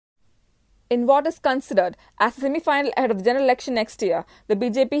In what is considered as a semi-final ahead of the general election next year, the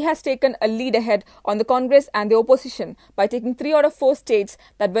BJP has taken a lead ahead on the Congress and the opposition by taking 3 out of 4 states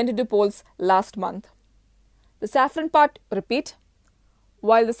that went into polls last month. The Saffron Party,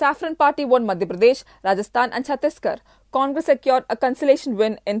 While the Saffron Party won Madhya Pradesh, Rajasthan and Chhattisgarh, Congress secured a consolation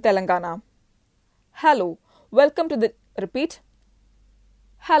win in Telangana. Hello, welcome to the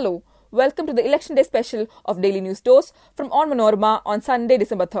Election Day special of Daily News Dose from Onmanorama on Sunday,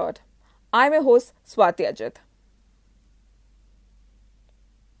 December 3rd. I'm your host, Swati Ajit.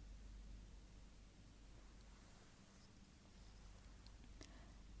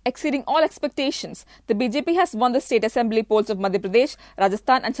 Exceeding all expectations, the BJP has won the state assembly polls of Madhya Pradesh,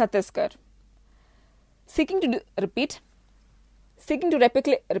 Rajasthan and Chhattisgarh. Seeking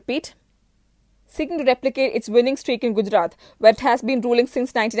to replicate its winning streak in Gujarat, where it has been ruling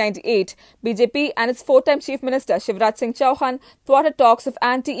since 1998, BJP and its 4-time Chief Minister Shivraj Singh Chauhan thwarted talks of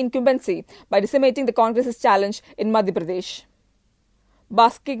anti-incumbency by decimating the Congress's challenge in Madhya Pradesh.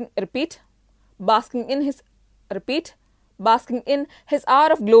 Basking in his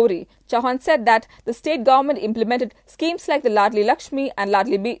hour of glory, Chauhan said that the state government implemented schemes like the Ladli Lakshmi and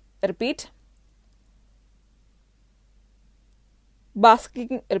Ladli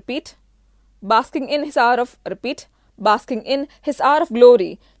Basking in his hour of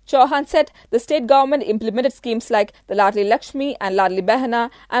glory, Chauhan said the state government implemented schemes like the Ladli Lakshmi and Ladli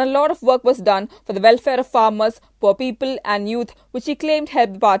Behna, and a lot of work was done for the welfare of farmers, poor people and youth, which he claimed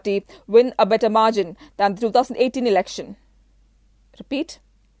helped the party win a better margin than the 2018 election.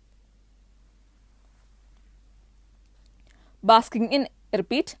 Basking in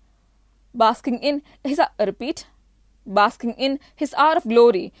his hour of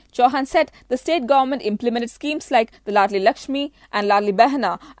glory, Chauhan said the state government implemented schemes like the Ladli Lakshmi and Ladli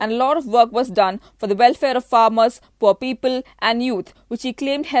Behna, and a lot of work was done for the welfare of farmers, poor people and youth, which he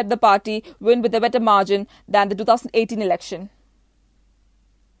claimed helped the party win with a better margin than the 2018 election.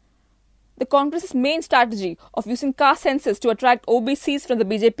 The Congress's main strategy of using caste census to attract OBCs from the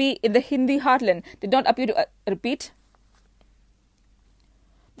BJP in the Hindi heartland did not appear to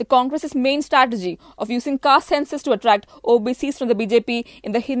The Congress's main strategy of using caste census to attract OBCs from the BJP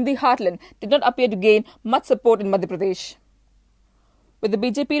in the Hindi heartland did not appear to gain much support in Madhya Pradesh. With the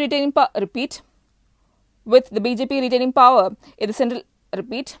BJP retaining power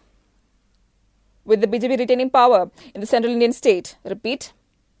in the central Indian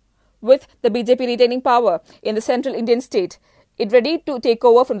state, it ready to take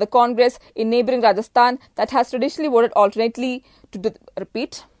over from the Congress in neighbouring Rajasthan that has traditionally voted alternately to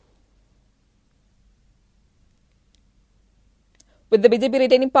With the BJP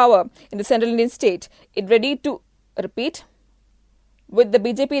retaining power in the central Indian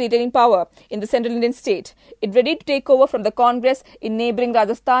state, it ready to take over from the Congress in neighbouring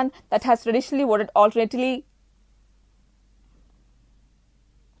Rajasthan that has traditionally voted alternately.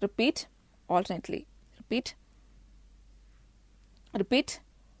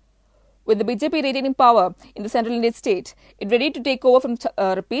 With the BJP retaining power in the central Indian state, it ready to take over from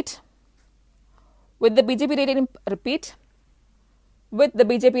With the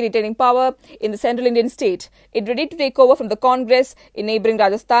BJP retaining power in the central Indian state, it ready to take over from the Congress in neighbouring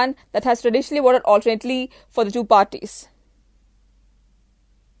Rajasthan that has traditionally voted alternately for the two parties.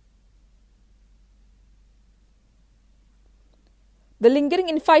 The lingering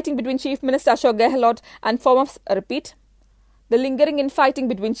infighting between Chief Minister Ashok Gehlot and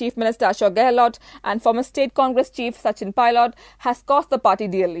former State Congress Chief Sachin Pilot has cost the party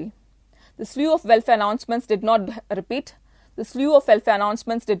dearly. The slew of welfare announcements did not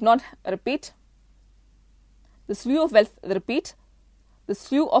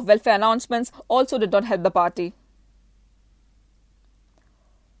also did not help the party.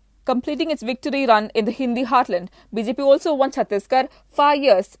 Completing its victory run in the Hindi heartland, BJP also won Chhattisgarh 5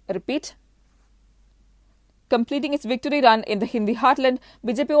 years. Completing its victory run in the Hindi heartland,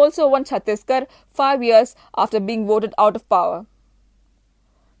 BJP also won Chhattisgarh 5 years after being voted out of power.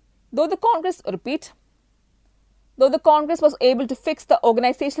 Though the Congress was able to fix the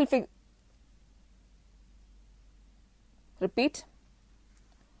organizational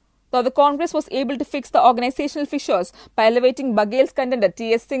fissures by elevating Baghel's contender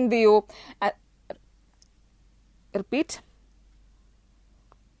T.S. Singh Deo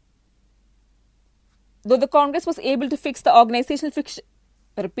Though the Congress was able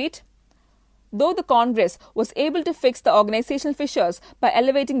to fix the organizational fissures by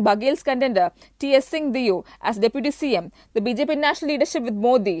elevating Baghel's contender T.S. Singh Deo as Deputy CM, the BJP national leadership with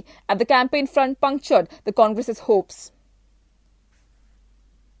Modi at the campaign front punctured the Congress's hopes.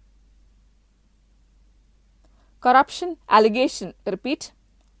 Corruption allegation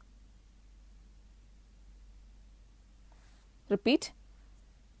Repeat.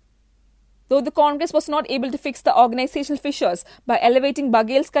 Though the Congress was not able to fix the organizational fissures by elevating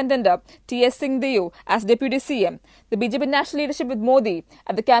Baghel's contender T.S. Singhdeo as Deputy CM, the BJP national leadership with Modi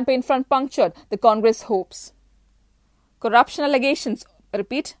at the campaign front punctured the Congress hopes. Corruption allegations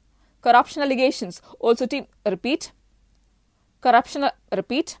also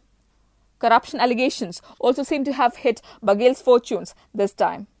seem to have hit Baghel's fortunes this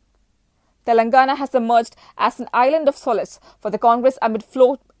time. Telangana has emerged as an island of solace for the Congress amid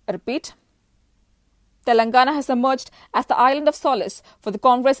Telangana has emerged as the island of solace for the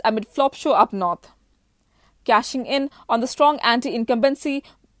Congress amid flop show up north. Cashing in on the strong anti-incumbency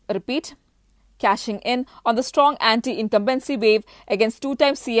wave against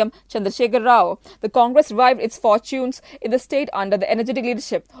two-time CM Chandrasekhar Rao, the Congress revived its fortunes in the state under the energetic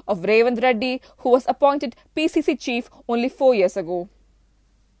leadership of Revant Reddy, who was appointed PCC chief only 4 years ago.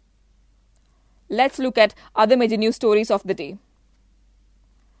 Let's look at other major news stories of the day.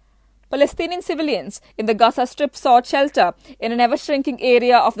 Palestinian civilians in the Gaza Strip sought shelter in an ever-shrinking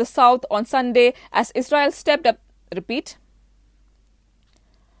area of the south on Sunday as Israel stepped up.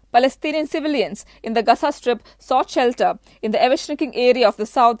 Palestinian civilians in the Gaza Strip sought shelter in the ever-shrinking area of the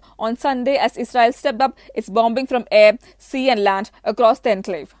south on Sunday as Israel stepped up its bombing from air, sea and land across the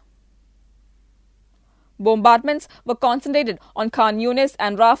enclave. Bombardments were concentrated on Khan Yunis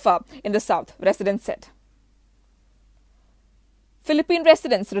and Rafah in the south, residents said. Philippine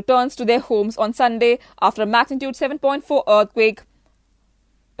residents returns to their homes on Sunday after a magnitude 7.4 earthquake.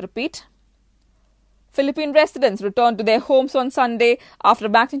 Philippine residents returned to their homes on Sunday after a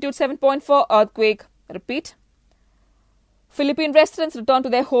magnitude 7.4 earthquake. Philippine residents returned to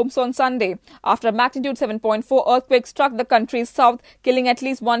their homes on Sunday after a magnitude 7.4 earthquake struck the country's south, killing at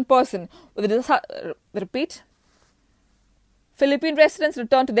least one person. Philippine residents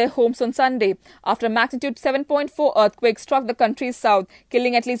returned to their homes on Sunday after a magnitude 7.4 earthquake struck the country's south,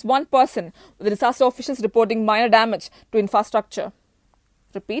 killing at least one person, with disaster officials reporting minor damage to infrastructure.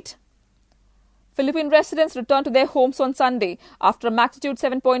 Philippine residents returned to their homes on Sunday after a magnitude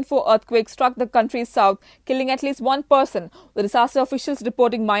 7.4 earthquake struck the country's south, killing at least one person, with disaster officials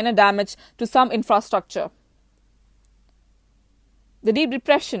reporting minor damage to some infrastructure. The deep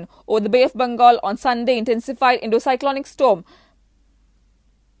depression over the Bay of Bengal on Sunday intensified into a cyclonic storm.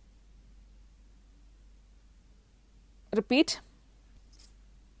 The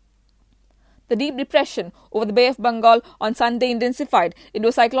deep depression over the Bay of Bengal on Sunday intensified into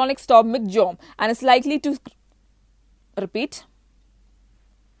a cyclonic storm Mikjom and is likely to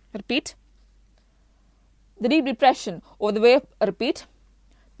The deep depression over the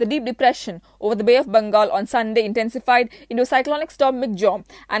Bay of Bengal on Sunday intensified into a cyclonic storm Mikjom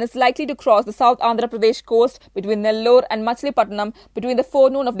and is likely to cross the South Andhra Pradesh coast between Nellore and Machilipatnam between the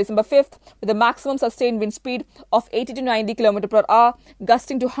forenoon of December 5th with a maximum sustained wind speed of 80 to 90 km per hour,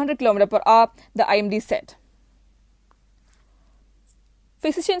 gusting to 100 km per hour, the IMD said.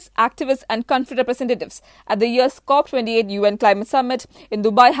 Physicians, activists and country representatives at the year's COP28 UN Climate Summit in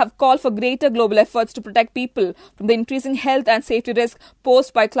Dubai have called for greater global efforts to protect people from the increasing health and safety risk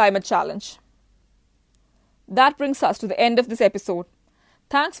posed by climate challenge. That brings us to the end of this episode.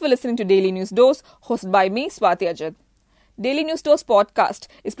 Thanks for listening to Daily News Dose, hosted by me, Swati Ajit. Daily News Dose podcast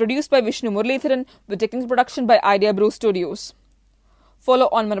is produced by Vishnu Muralitharan with technical production by Idea Brew Studios. Follow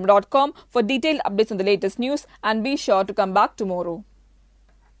Onmanorama.com for detailed updates on the latest news and be sure to come back tomorrow.